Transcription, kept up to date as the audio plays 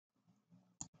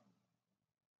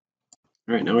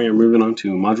All right, now we are moving on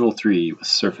to Module 3 with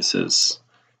surfaces.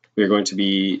 We are going to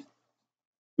be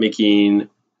making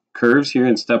curves here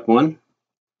in step 1,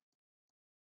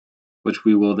 which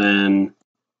we will then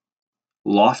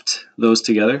loft those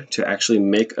together to actually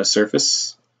make a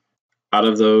surface out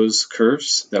of those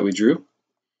curves that we drew.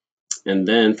 And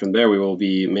then from there we will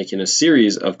be making a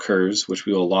series of curves which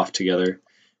we will loft together,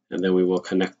 and then we will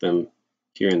connect them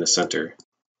here in the center.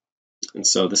 And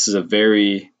so this is a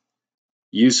very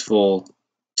useful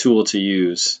tool to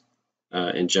use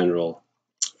in general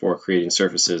for creating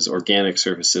surfaces, organic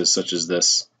surfaces such as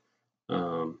this,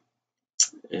 in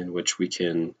which we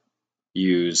can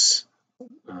use.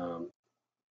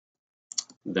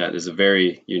 That is a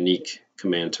very unique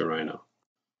command to Rhino.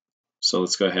 So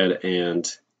let's go ahead and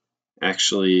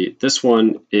actually, this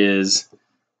one is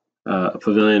a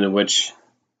pavilion in which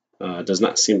does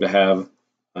not seem to have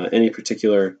any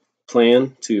particular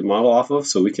plan to model off of,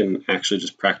 so we can actually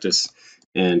just practice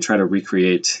and try to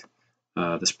recreate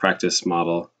this practice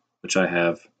model which I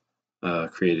have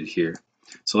created here.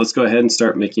 So let's go ahead and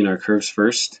start making our curves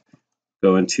first.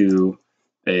 Go into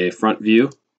a front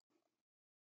view.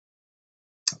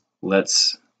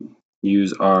 Let's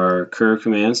use our curve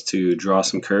commands to draw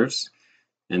some curves,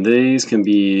 and these can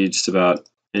be just about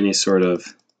any sort of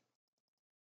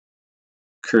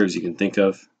curves you can think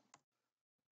of.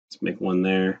 Let's make one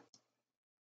there.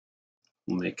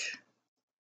 We'll make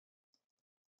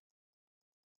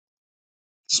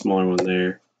a smaller one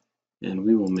there, and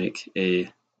we will make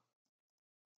a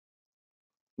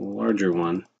larger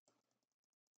one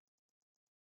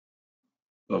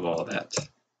of all that.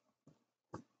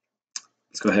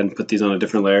 Let's go ahead and put these on a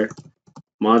different layer.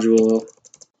 Module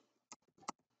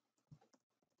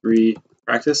 3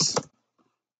 practice.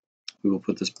 We will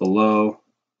put this below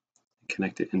and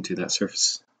connect it into that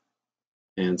surface.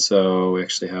 And so we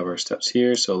actually have our steps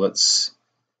here, so let's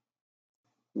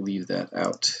leave that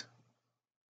out.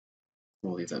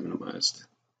 We'll leave that minimized.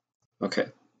 Okay,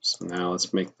 so now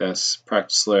let's make this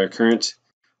practice layer current.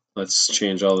 Let's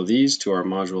change all of these to our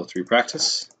Module 3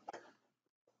 practice.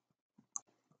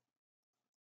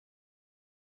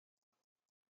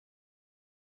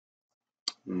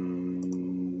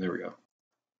 There we go.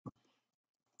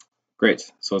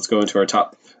 Great, so let's go into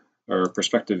our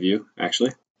perspective view,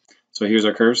 actually. So here's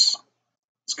our curves.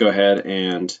 Let's go ahead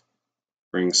and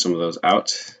bring some of those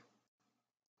out.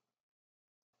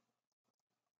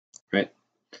 Right,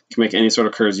 you can make any sort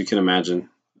of curves you can imagine.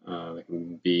 They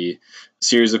can be a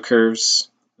series of curves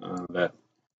that are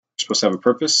supposed to have a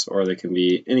purpose, or they can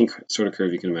be any sort of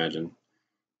curve you can imagine.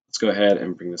 Let's go ahead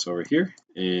and bring this over here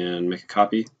and make a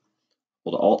copy.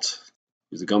 Hold Alt,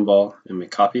 use the gumball, and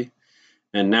make copy.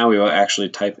 And now we will actually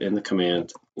type in the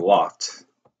command loft.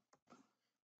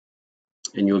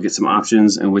 And you'll get some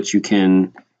options in which you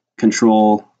can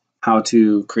control how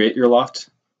to create your loft.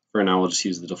 For now, we'll just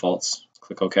use the defaults.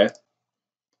 Click OK.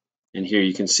 And here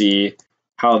you can see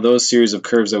how those series of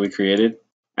curves that we created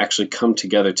actually come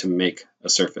together to make a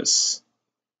surface.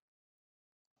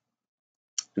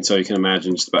 And so you can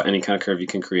imagine just about any kind of curve you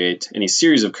can create, any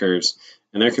series of curves,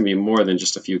 and there can be more than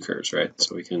just a few curves, right?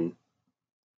 So we'll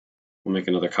make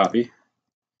another copy,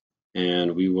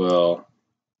 and we will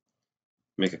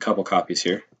make a couple copies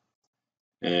here.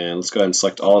 And let's go ahead and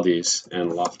select all these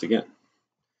and loft again.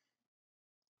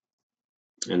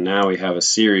 And now we have a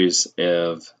series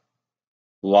of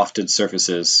lofted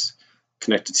surfaces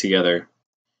connected together.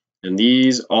 And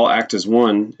these all act as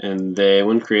one, and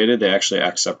when created, they actually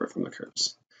act separate from the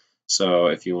curves. So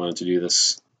if you wanted to do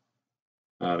this,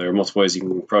 there are multiple ways you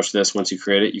can approach this. Once you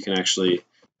create it, you can actually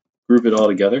group it all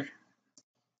together.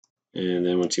 And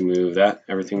then once you move that,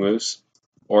 everything moves.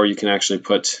 Or you can actually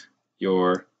put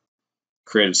your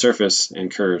created surface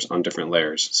and curves on different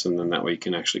layers. So then that way you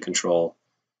can actually control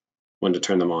when to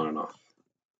turn them on and off.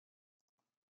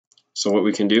 So what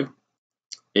we can do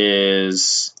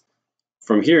is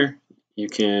from here, you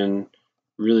can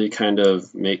really kind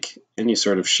of make any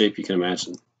sort of shape you can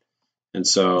imagine. And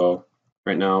so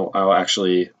right now I'll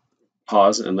actually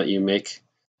pause and let you make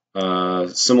a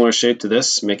similar shape to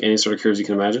this, make any sort of curves you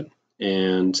can imagine,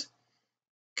 and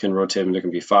can rotate them. There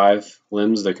can be 5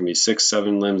 limbs, there can be 6,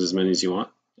 7 limbs, as many as you want,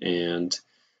 and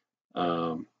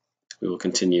we will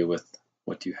continue with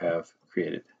what you have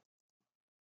created.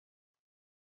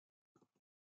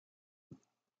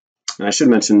 And I should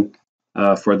mention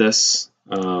for this,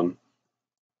 I'm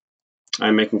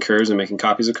making curves and making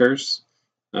copies of curves,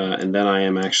 and then I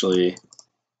am actually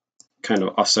kind of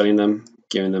offsetting them,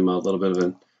 giving them a little bit of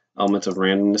an element of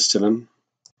randomness to them.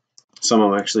 Some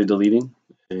I'm actually deleting,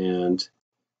 and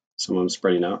some I'm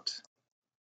spreading out,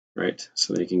 right?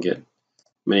 So that you can get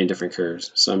many different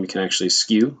curves. Some you can actually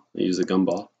skew. I use the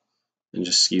gumball and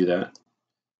just skew that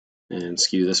and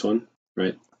skew this one,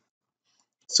 right?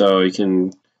 So you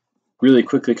can really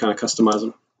quickly kind of customize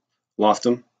them, loft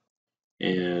them,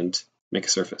 and make a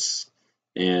surface.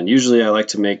 And usually I like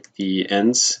to make the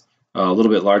ends a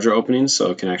little bit larger openings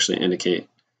so it can actually indicate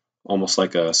almost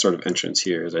like a sort of entrance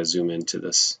here as I zoom into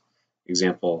this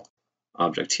example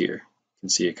object here. You can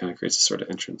see it kind of creates a sort of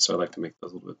entrance, so I like to make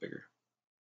those a little bit bigger.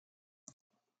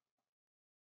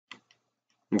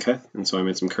 Okay, and so I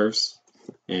made some curves,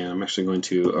 and I'm actually going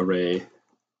to array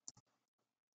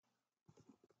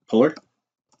polar.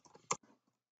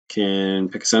 Can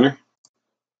pick a center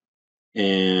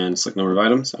and select number of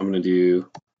items. I'm going to do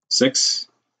 6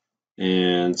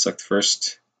 and select the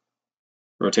first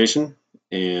rotation,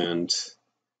 and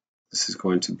this is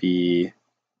going to be,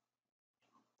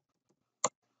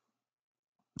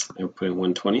 I put in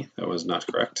 120. That was not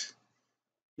correct.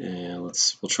 And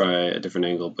we'll try a different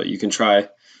angle, but you can try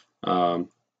a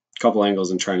couple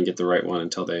angles and try and get the right one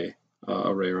until they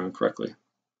array around correctly.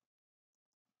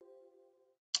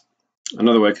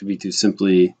 Another way could be to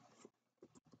simply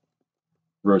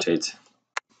rotate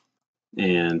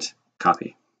and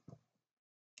copy.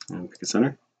 And pick a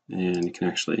center, and you can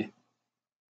actually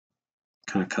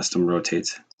kind of custom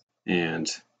rotate and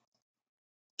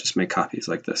just make copies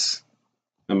like this.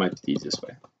 That might be the easiest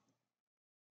way.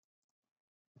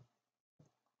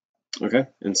 Okay,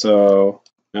 and so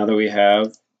now that we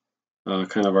have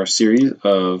kind of our series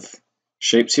of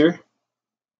shapes here,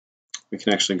 we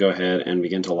can actually go ahead and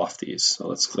begin to loft these. So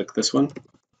let's click this one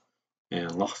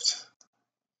and loft.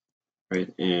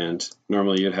 Right, and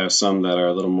normally you'd have some that are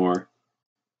a little more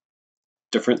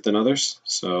different than others.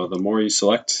 So the more you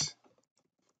select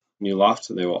and you loft,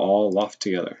 they will all loft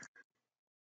together.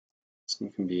 Some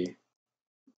can be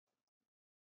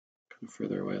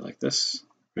further away like this,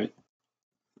 right?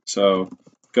 So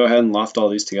go ahead and loft all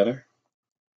these together.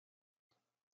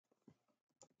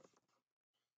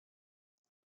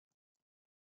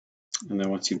 And then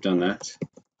once you've done that,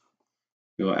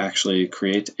 we will actually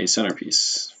create a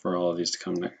centerpiece for all of these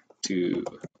to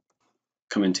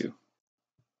come into.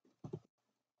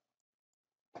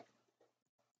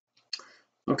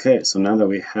 Okay, so now that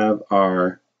we have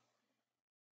our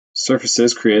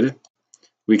surfaces created,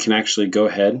 we can actually go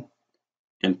ahead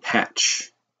and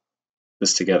patch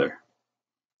this together.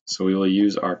 So we will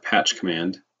use our patch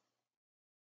command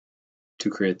to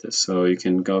create this. So you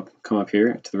can come up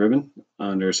here to the ribbon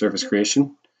under surface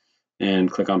creation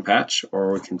and click on patch,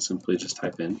 or we can simply just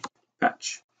type in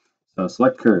patch. So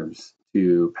select curves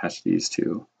to patch these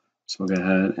two. So we'll go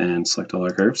ahead and select all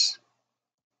our curves.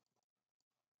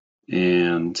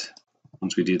 And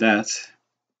once we do that,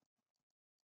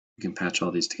 we can patch all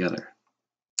these together.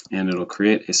 And it'll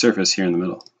create a surface here in the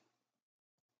middle.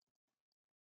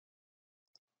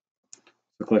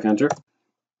 So click enter.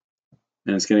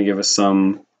 And it's going to give us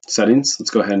some settings.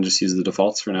 Let's go ahead and just use the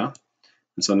defaults for now.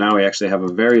 And so now we actually have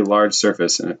a very large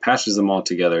surface, and it patches them all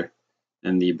together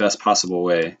in the best possible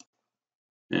way.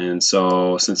 And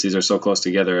so since these are so close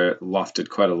together, it lofted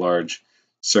quite a large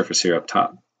surface here up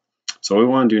top. So what we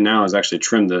want to do now is actually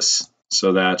trim this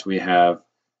so that we have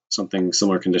something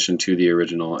similar condition to the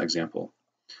original example.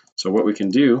 So what we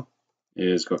can do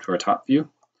is go up to our top view.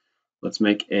 Let's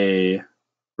make a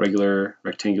regular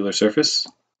rectangular surface.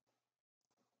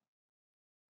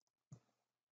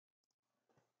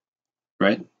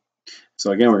 Right?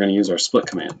 So again, we're going to use our split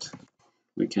command.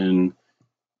 We can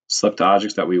select the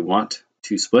objects that we want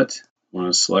to split.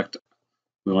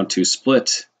 We want to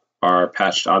split our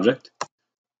patched object.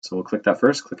 So we'll click that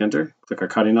first, click enter, click our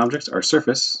cutting object, our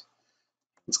surface.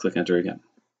 Let's click enter again.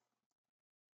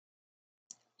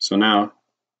 So now,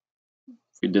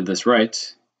 if we did this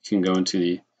right, you can go into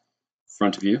the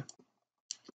front view,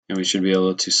 and we should be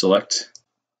able to select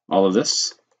all of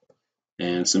this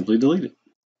and simply delete it.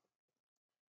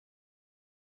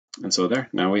 And so there,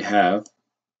 now we have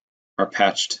our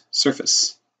patched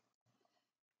surface,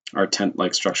 our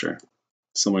tent-like structure,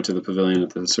 similar to the pavilion at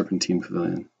the Serpentine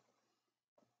Pavilion.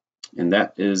 And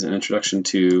that is an introduction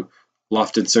to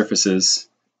lofted surfaces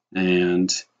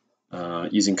and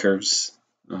using curves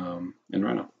in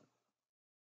Rhino.